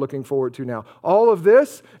what we are looking forward to now. All of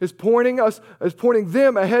this is pointing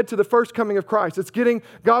them ahead to the first coming of Christ. It's getting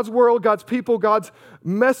God's world, God's people, God's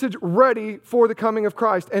message ready for the coming of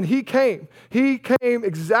Christ. And he came. He came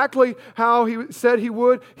exactly how he said he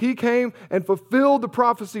would. He came and fulfilled the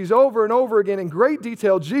prophecies over and over again in great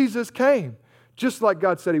detail. Jesus came just like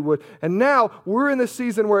God said he would. And now we're in this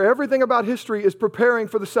season where everything about history is preparing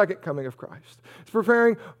for the second coming of Christ. It's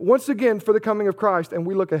preparing once again for the coming of Christ, and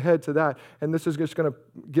we look ahead to that. And this is just going to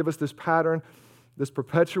give us this pattern, this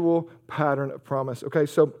perpetual pattern of promise. Okay,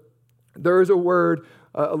 so there is a word,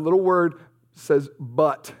 a little word says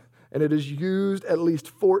but, and it is used at least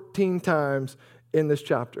 14 times in this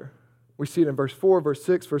chapter. We see it in verse 4, verse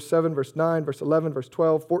 6, verse 7, verse 9, verse 11, verse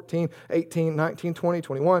 12, 14, 18, 19, 20,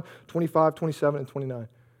 21, 25, 27, and 29.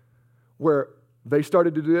 Where they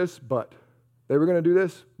started to do this, but. They were going to do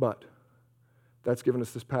this, but. That's given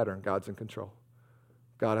us this pattern. God's in control.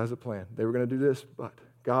 God has a plan. They were going to do this, but.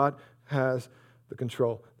 God has the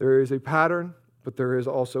control. There is a pattern, but there is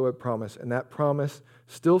also a promise. And that promise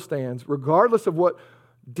still stands regardless of what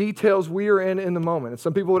details we are in the moment. And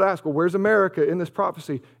some people would ask, well, where's America in this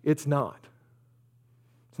prophecy? It's not.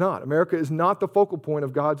 It's not. America is not the focal point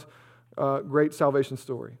of God's great salvation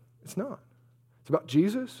story. It's not. It's about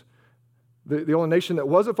Jesus. The only nation that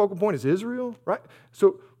was a focal point is Israel, right?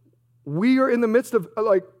 So we are in the midst of,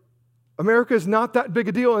 America is not that big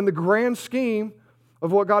a deal in the grand scheme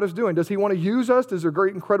of what God is doing. Does he want to use us? Is there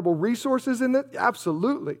great, incredible resources in it?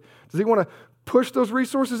 Absolutely. Does he want to push those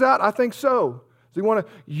resources out? I think so. Does he want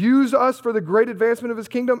to use us for the great advancement of his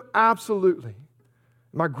kingdom? Absolutely.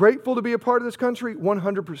 Am I grateful to be a part of this country?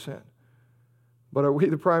 100%. But are we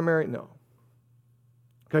the primary? No.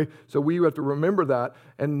 Okay, so we have to remember that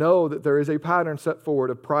and know that there is a pattern set forward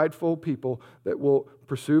of prideful people that will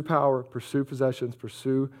pursue power, pursue possessions,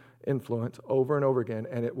 pursue influence over and over again,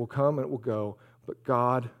 and it will come and it will go. But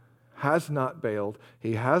God has not bailed.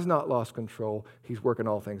 He has not lost control. He's working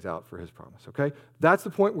all things out for his promise, okay? That's the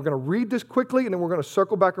point. We're going to read this quickly, and then we're going to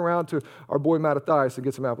circle back around to our boy Mattathias and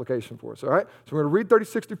get some application for us, all right? So we're going to read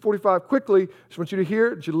 36 through 45 quickly. Just want you to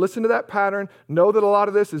hear, you listen to that pattern, know that a lot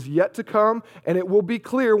of this is yet to come, and it will be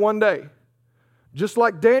clear one day. Just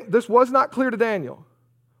like this was not clear to Daniel.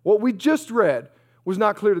 What we just read was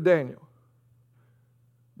not clear to Daniel.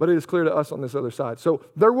 But it is clear to us on this other side. So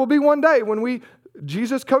there will be one day when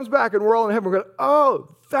Jesus comes back and we're all in heaven. We're going,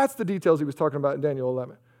 oh, that's the details he was talking about in Daniel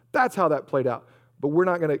 11. That's how that played out. But we're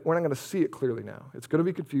not going to see it clearly now. It's going to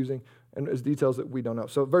be confusing and it's details that we don't know.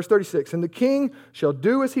 So verse 36, and the king shall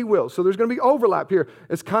do as he will. So there's going to be overlap here.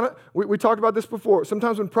 It's kind of, we talked about this before.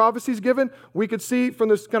 Sometimes when prophecy is given, we could see from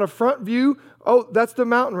this kind of front view, oh, that's the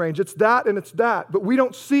mountain range. It's that and it's that. But we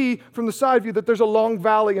don't see from the side view that there's a long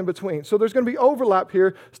valley in between. So there's going to be overlap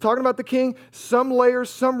here. It's talking about the king, some layers,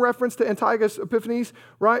 some reference to Antiochus Epiphanes,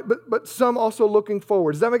 right? But some also looking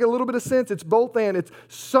forward. Does that make a little bit of sense? It's both and. It's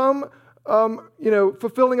some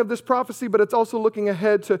fulfilling of this prophecy, but it's also looking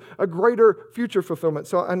ahead to a greater future fulfillment.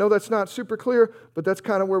 So I know that's not super clear, but that's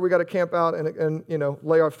kind of where we got to camp out and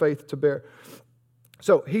lay our faith to bear.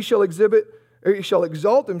 So he shall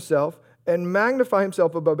exalt himself and magnify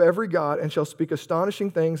himself above every god, and shall speak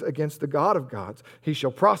astonishing things against the God of gods. He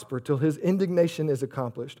shall prosper till his indignation is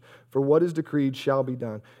accomplished. For what is decreed shall be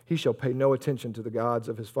done. He shall pay no attention to the gods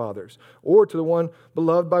of his fathers, or to the one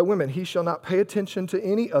beloved by women. He shall not pay attention to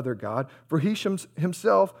any other god, for he shall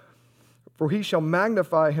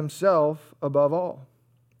magnify himself above all.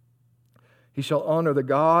 He shall honor the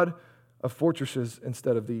God of fortresses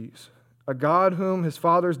instead of these, a God whom his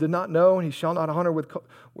fathers did not know, and he shall honor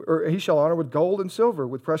with gold and silver,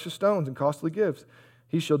 with precious stones and costly gifts.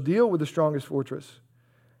 He shall deal with the strongest fortress,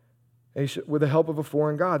 and with the help of a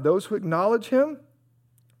foreign god. Those who acknowledge him,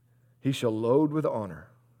 he shall load with honor.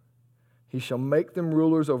 He shall make them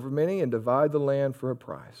rulers over many and divide the land for a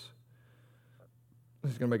price.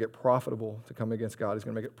 He's going to make it profitable to come against God. He's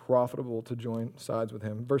going to make it profitable to join sides with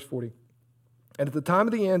him. Verse 40. And at the time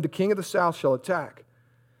of the end, the king of the south shall attack,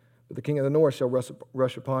 but the king of the north shall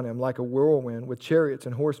rush upon him like a whirlwind, with chariots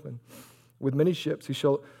and horsemen, with many ships. He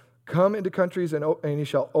shall come into countries, and he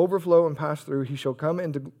shall overflow and pass through. He shall come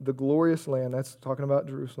into the glorious land. That's talking about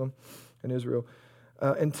Jerusalem and Israel.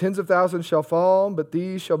 And tens of thousands shall fall, but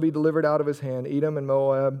these shall be delivered out of his hand, Edom and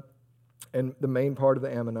Moab, and the main part of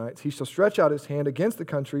the Ammonites. He shall stretch out his hand against the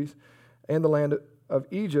countries, and the land of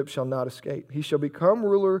Egypt shall not escape. He shall become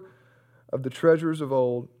ruler of the treasures of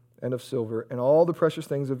old, and of silver, and all the precious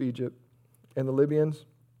things of Egypt, and the Libyans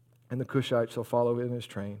and the Cushites shall follow in his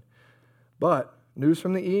train. But news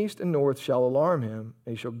from the east and north shall alarm him,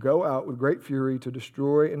 and he shall go out with great fury to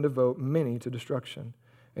destroy and devote many to destruction.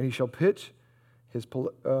 And he shall pitch his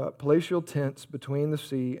palatial tents between the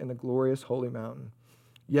sea and the glorious holy mountain.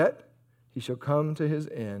 Yet he shall come to his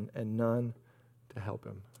end, and none to help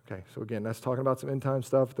him. Okay, so again, that's talking about some end time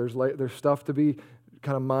stuff. There's stuff to be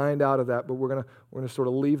kind of mined out of that, but we're gonna sort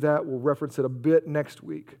of leave that. We'll reference it a bit next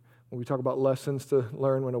week when we talk about lessons to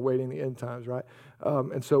learn when awaiting the end times, right?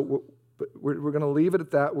 But we're going to leave it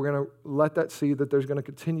at that. We're going to let that see that there's going to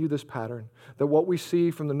continue this pattern. That what we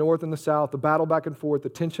see from the north and the south, the battle back and forth, the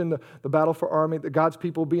tension, the battle for army, that God's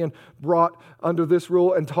people being brought under this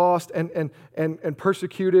rule and tossed and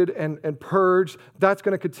persecuted and purged, that's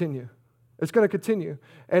going to continue. It's going to continue.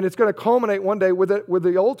 And it's going to culminate one day with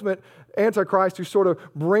the ultimate Antichrist who sort of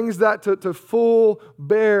brings that to full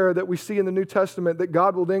bear that we see in the New Testament, that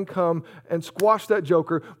God will then come and squash that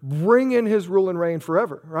joker, bring in his rule and reign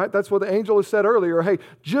forever, right? That's what the angel has said earlier. Hey,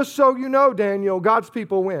 just so you know, Daniel, God's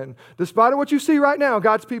people win. Despite of what you see right now,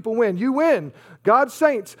 God's people win. You win. God's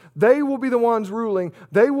saints, they will be the ones ruling.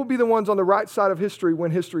 They will be the ones on the right side of history when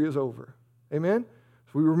history is over. Amen?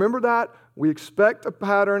 If we remember that, we expect a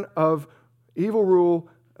pattern of evil rule,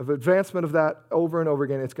 of advancement of that over and over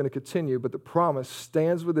again. It's going to continue, but the promise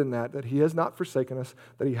stands within that He has not forsaken us,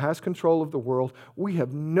 that He has control of the world. We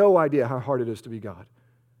have no idea how hard it is to be God.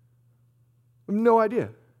 No idea.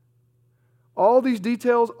 All these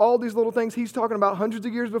details, all these little things He's talking about hundreds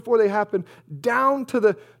of years before they happen, down to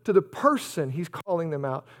the person He's calling them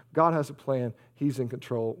out. God has a plan. He's in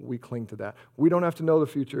control. We cling to that. We don't have to know the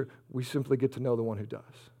future. We simply get to know the one who does.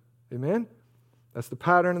 Amen? That's the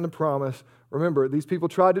pattern and the promise. Remember, these people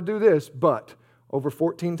tried to do this, but over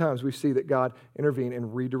 14 times we see that God intervened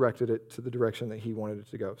and redirected it to the direction that He wanted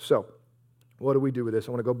it to go. So, what do we do with this?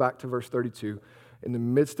 I want to go back to verse 32. In the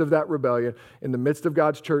midst of that rebellion, in the midst of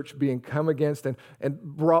God's church being come against and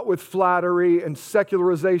brought with flattery and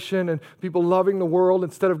secularization and people loving the world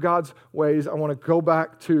instead of God's ways, I want to go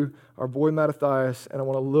back to our boy Mattathias, and I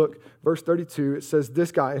want to look, verse 32, it says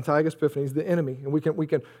this guy, Antiochus Epiphanes, the enemy, and we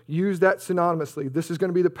can use that synonymously. This is going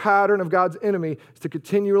to be the pattern of God's enemy, is to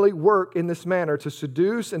continually work in this manner, to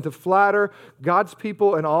seduce and to flatter God's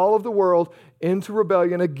people and all of the world into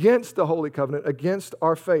rebellion against the Holy Covenant, against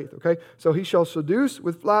our faith, okay? So he shall seduce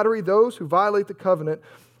with flattery those who violate the covenant,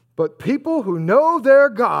 but people who know their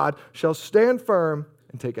God shall stand firm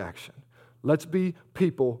and take action. Let's be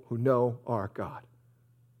people who know our God.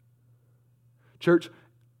 Church,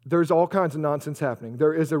 there's all kinds of nonsense happening.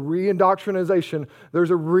 There is a re-indoctrination. There's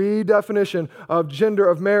a redefinition of gender,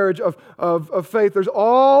 of marriage, of faith. There's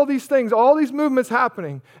all these things, all these movements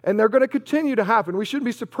happening, and they're going to continue to happen. We shouldn't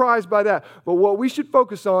be surprised by that. But what we should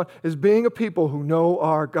focus on is being a people who know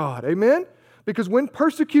our God. Amen? Because when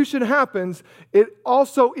persecution happens, it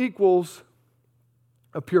also equals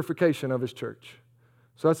a purification of His church.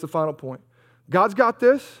 So that's the final point. God's got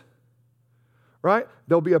this. Right?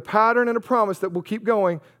 There'll be a pattern and a promise that will keep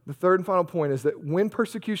going. The third and final point is that when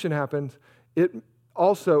persecution happens, it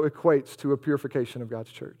also equates to a purification of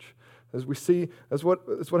God's church. As we see, that's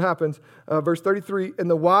what happens. Verse 33, and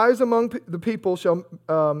the wise among the people shall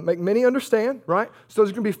make many understand, right? So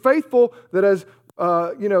there's going to be faithful that as,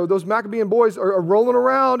 those Maccabean boys are rolling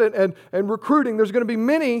around and recruiting, there's going to be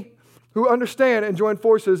many who understand and join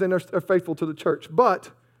forces and are faithful to the church. But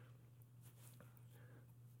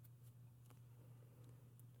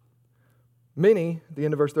many, at the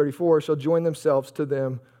end of verse 34, shall join themselves to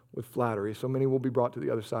them with flattery. So many will be brought to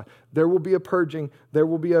the other side. There will be a purging. There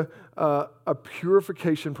will be a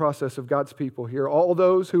purification process of God's people here. All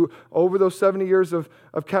those who, over those 70 years of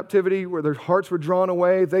captivity, where their hearts were drawn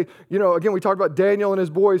away, they, again, we talked about Daniel and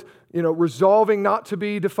his boys, resolving not to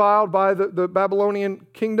be defiled by the Babylonian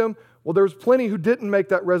kingdom. Well, there was plenty who didn't make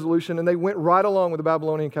that resolution, and they went right along with the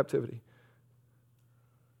Babylonian captivity.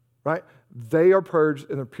 Right? They are purged,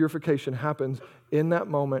 and the purification happens in that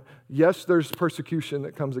moment. Yes, there's persecution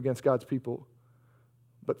that comes against God's people,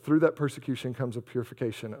 but through that persecution comes a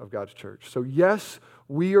purification of God's church. So yes,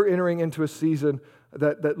 we are entering into a season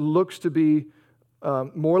that looks to be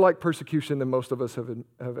more like persecution than most of us have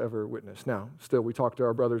ever witnessed. Now, still, we talk to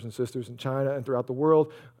our brothers and sisters in China and throughout the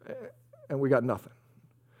world, and we got nothing.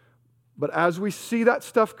 But as we see that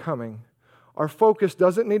stuff coming, our focus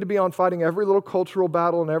doesn't need to be on fighting every little cultural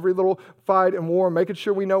battle and every little fight and war, making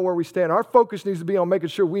sure we know where we stand. Our focus needs to be on making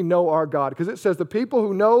sure we know our God, because it says the people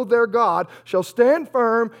who know their God shall stand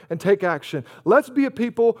firm and take action. Let's be a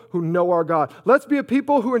people who know our God. Let's be a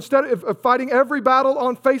people who, instead of fighting every battle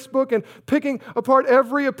on Facebook and picking apart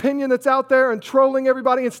every opinion that's out there and trolling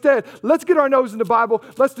everybody, instead, let's get our nose in the Bible.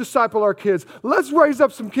 Let's disciple our kids. Let's raise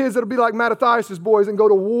up some kids that'll be like Mattathias' boys and go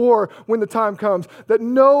to war when the time comes, that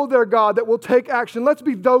know their God, that will take action. Let's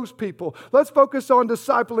be those people. Let's focus on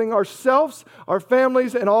discipling ourselves, our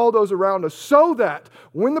families, and all those around us, so that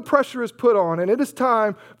when the pressure is put on and it is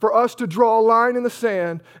time for us to draw a line in the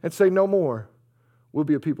sand and say no more, we'll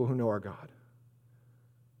be a people who know our God.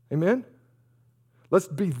 Amen? Let's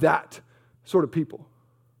be that sort of people.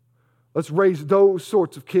 Let's raise those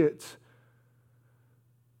sorts of kids.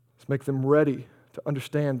 Let's make them ready to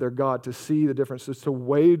understand their God, to see the differences, to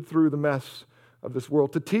wade through the mess of this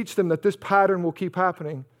world, to teach them that this pattern will keep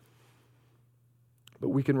happening, but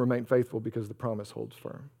we can remain faithful because the promise holds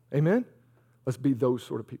firm. Amen? Let's be those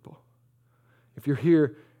sort of people. If you're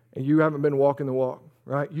here and you haven't been walking the walk,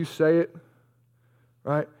 right? You say it,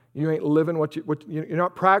 right? You ain't living you're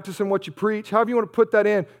not practicing what you preach. However you want to put that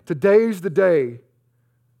in, today's the day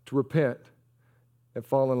to repent and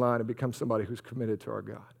fall in line and become somebody who's committed to our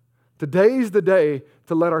God. Today's the day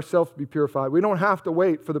to let ourselves be purified. We don't have to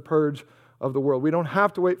wait for the purge of the world. We don't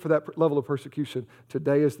have to wait for that level of persecution.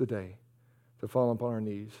 Today is the day to fall upon our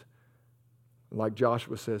knees. And like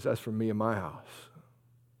Joshua says, as for me and my house,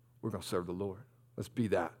 we're going to serve the Lord. Let's be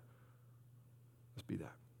that. Let's be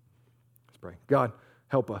that. Let's pray. God,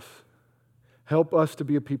 help us. Help us to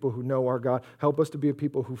be a people who know our God. Help us to be a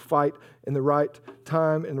people who fight in the right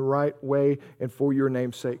time, in the right way, and for your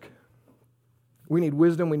name's sake. We need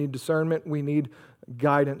wisdom, we need discernment, we need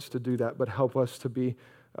guidance to do that, but help us to be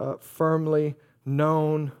firmly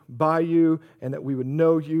known by you and that we would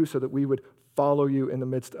know you so that we would follow you in the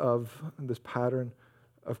midst of this pattern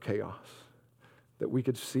of chaos, that we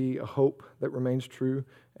could see a hope that remains true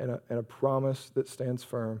and a promise that stands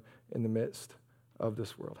firm in the midst of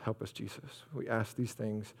this world. Help us, Jesus. We ask these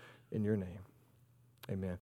things in your name. Amen.